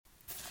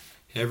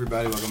Hey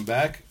everybody, welcome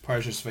back.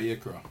 Parshas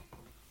Vayikra.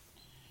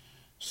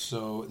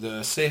 So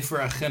the Sefer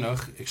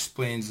HaChinuch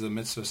explains the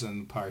mitzvahs in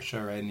the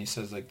parsha, right? And he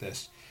says like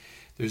this: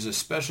 there's a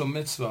special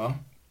mitzvah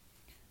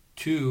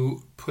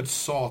to put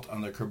salt on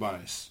the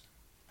karbanis.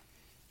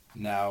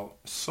 Now,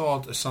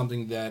 salt is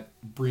something that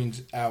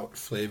brings out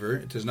flavor.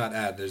 It does not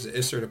add. There's an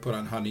isser to put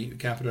on honey. You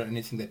can't put on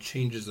anything that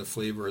changes the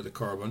flavor of the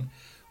carbon,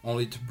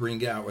 only to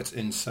bring out what's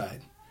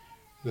inside.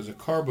 Because a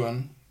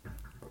carbon,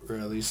 or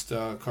at least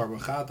carbon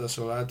chata,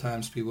 so a lot of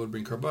times people would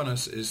bring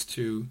carbonis is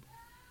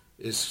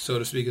so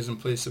to speak, is in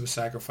place of a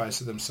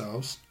sacrifice of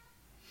themselves,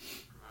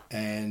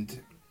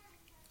 and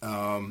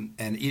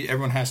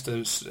everyone has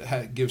to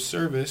give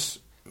service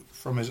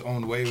from his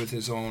own way, with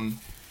his own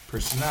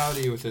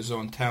personality, with his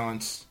own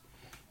talents,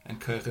 and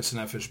koyches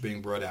nefesh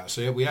being brought out.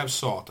 So we have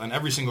salt on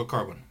every single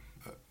carbon,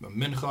 a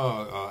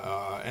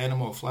mincha,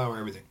 animal, a flower,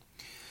 everything.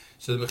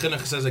 So the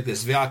Mechinuch says like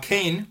this: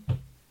 V'alkein.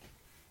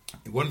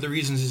 One of the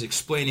reasons is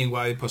explaining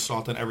why we put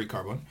salt on every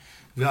carbon.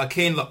 In order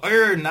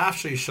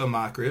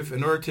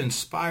to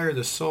inspire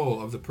the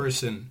soul of the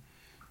person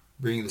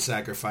bringing the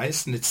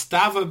sacrifice, he's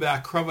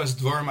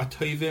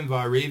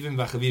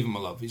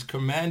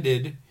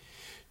commanded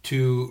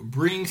to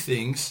bring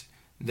things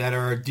that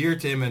are dear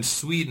to him and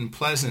sweet and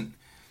pleasant.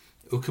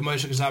 In order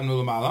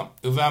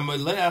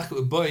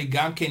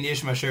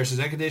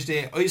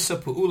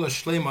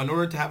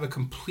to have a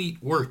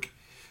complete work,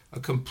 a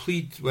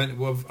complete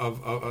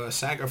of a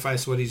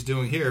sacrifice, what he's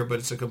doing here, but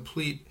it's a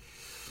complete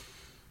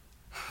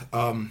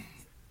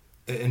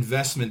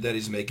investment that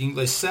he's making.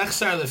 There's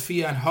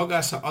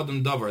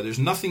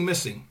nothing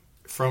missing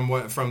from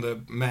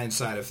the man's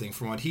side of things.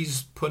 From what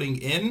he's putting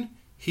in,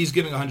 he's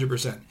giving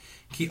 100%.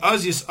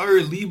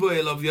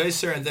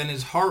 And then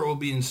his heart will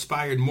be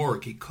inspired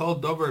more.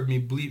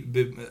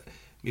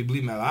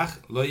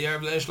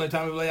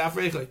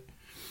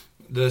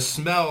 The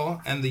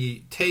smell and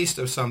the taste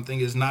of something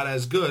is not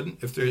as good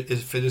if it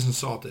isn't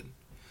salted.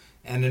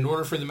 And in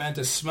order for the man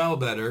to smell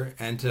better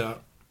and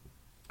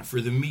for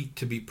the meat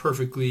to be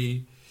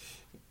perfectly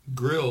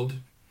grilled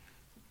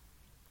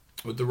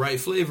with the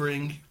right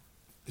flavoring,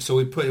 so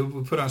we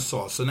put on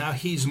salt. So now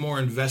he's more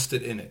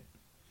invested in it.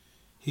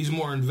 He's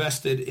more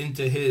invested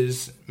into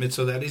his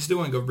mitzvah that he's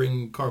doing of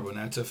bringing carbon.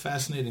 That's a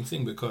fascinating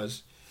thing,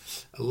 because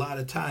a lot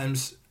of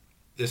times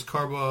this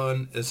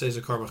carbon, it says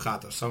a carbon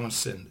chata, someone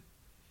sinned,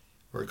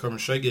 or a carbon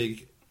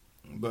shegeg,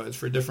 but it's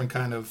for different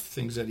kind of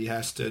things that he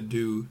has to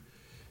do.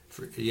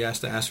 He has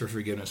to ask for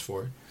forgiveness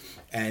for,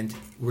 in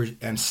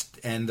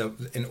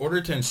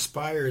order to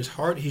inspire his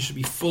heart, he should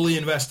be fully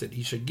invested.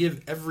 He should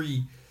give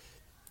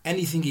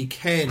anything he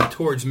can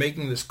towards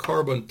making this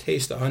carbon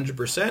taste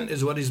 100%.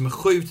 Is what he's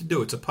mechuyev to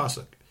do. It's a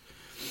pasuk.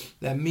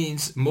 That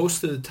means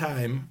most of the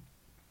time,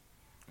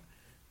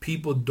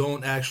 people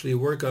don't actually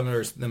work on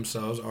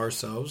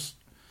ourselves,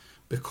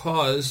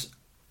 because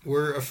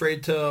we're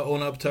afraid to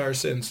own up to our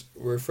sins.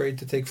 We're afraid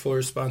to take full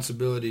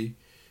responsibility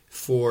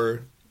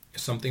for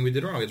something we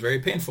did wrong. It's very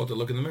painful to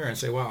look in the mirror and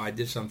say, wow, I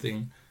did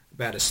something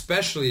bad,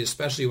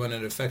 especially when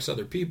it affects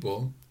other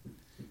people.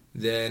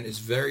 Then it's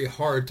very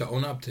hard to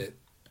own up to it,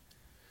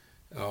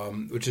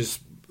 which is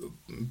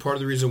part of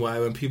the reason why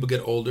when people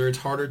get older, it's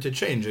harder to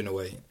change in a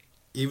way.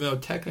 Even though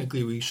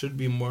technically we should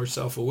be more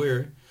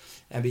self-aware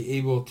and be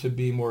able to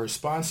be more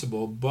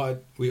responsible,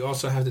 but we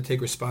also have to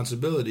take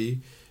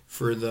responsibility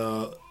for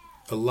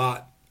a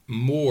lot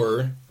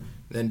more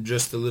than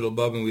just the little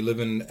bubble we live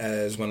in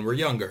as when we're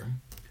younger.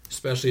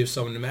 Especially if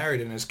someone is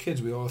married and has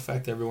kids, we all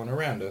affect everyone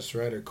around us,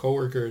 right? Our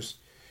coworkers,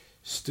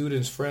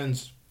 students,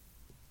 friends.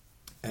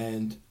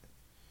 And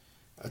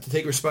to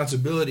take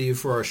responsibility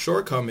for our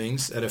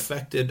shortcomings that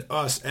affected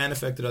us and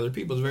affected other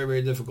people is very,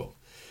 very difficult.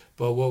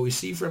 But what we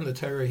see from the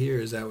Torah here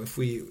is that if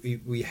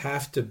we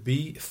have to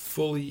be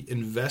fully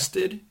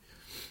invested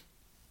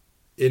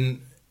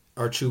in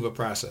our tshuva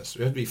process.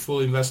 We have to be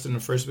fully invested in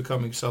first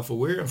becoming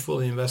self-aware, and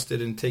fully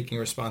invested in taking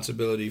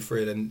responsibility for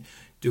it and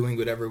doing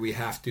whatever we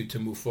have to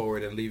move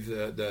forward and leave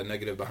the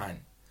negative behind.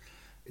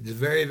 It's a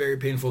very, very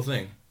painful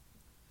thing.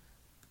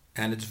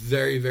 And it's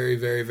very, very,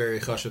 very, very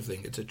chashuv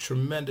thing. It's a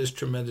tremendous,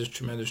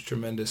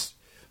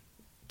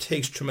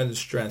 takes tremendous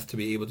strength to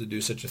be able to do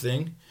such a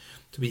thing,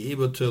 to be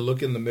able to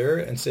look in the mirror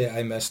and say,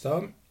 I messed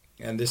up,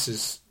 and this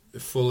is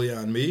fully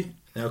on me.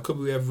 Now, could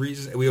we have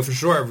reasons? We for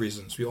sure have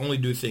reasons. We only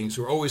do things.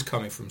 We're always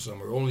coming from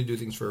somewhere. We only do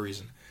things for a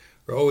reason.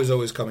 We're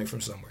always coming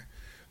from somewhere.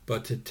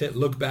 But to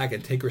look back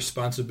and take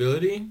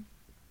responsibility,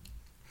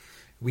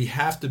 we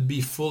have to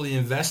be fully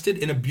invested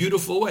in a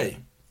beautiful way.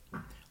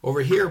 Over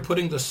here,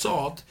 putting the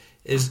salt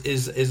is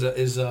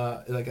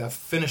like a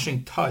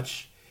finishing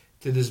touch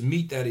to this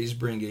meat that he's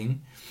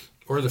bringing,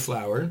 or the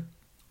flour,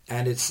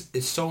 and it's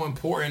so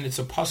important. It's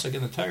a pasuk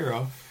in the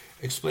Torah.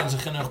 Explains the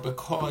chinuch,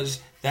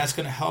 because that's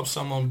going to help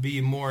someone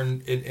be more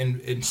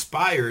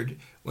inspired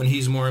when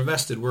he's more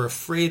invested. We're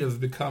afraid of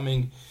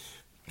becoming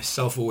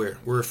self-aware.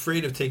 We're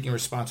afraid of taking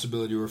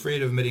responsibility. We're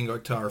afraid of admitting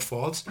to our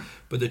faults.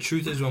 But the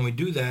truth is, when we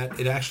do that,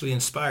 it actually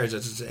inspires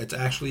us. It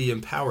actually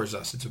empowers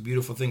us. It's a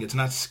beautiful thing. It's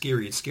not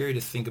scary. It's scary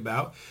to think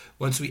about.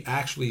 Once we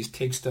actually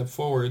take a step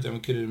forward and we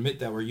can admit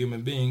that we're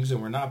human beings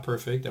and we're not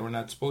perfect, and we're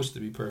not supposed to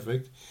be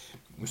perfect.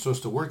 We're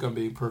supposed to work on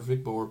being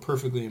perfect, but we're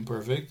perfectly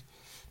imperfect.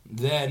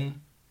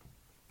 Then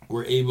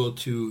we're able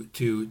to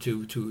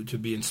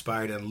be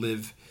inspired and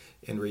live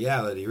in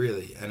reality,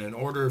 really. And in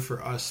order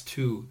for us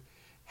to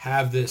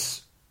have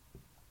this,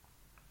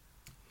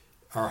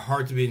 our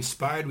heart to be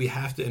inspired, we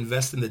have to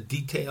invest in the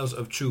details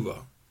of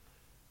tshuva.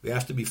 We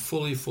have to be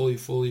fully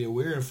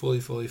aware and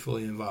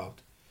fully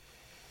involved.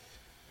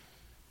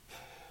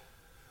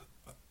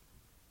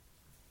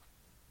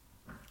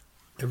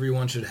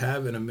 Everyone should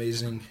have an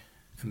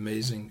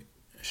amazing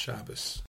Shabbos.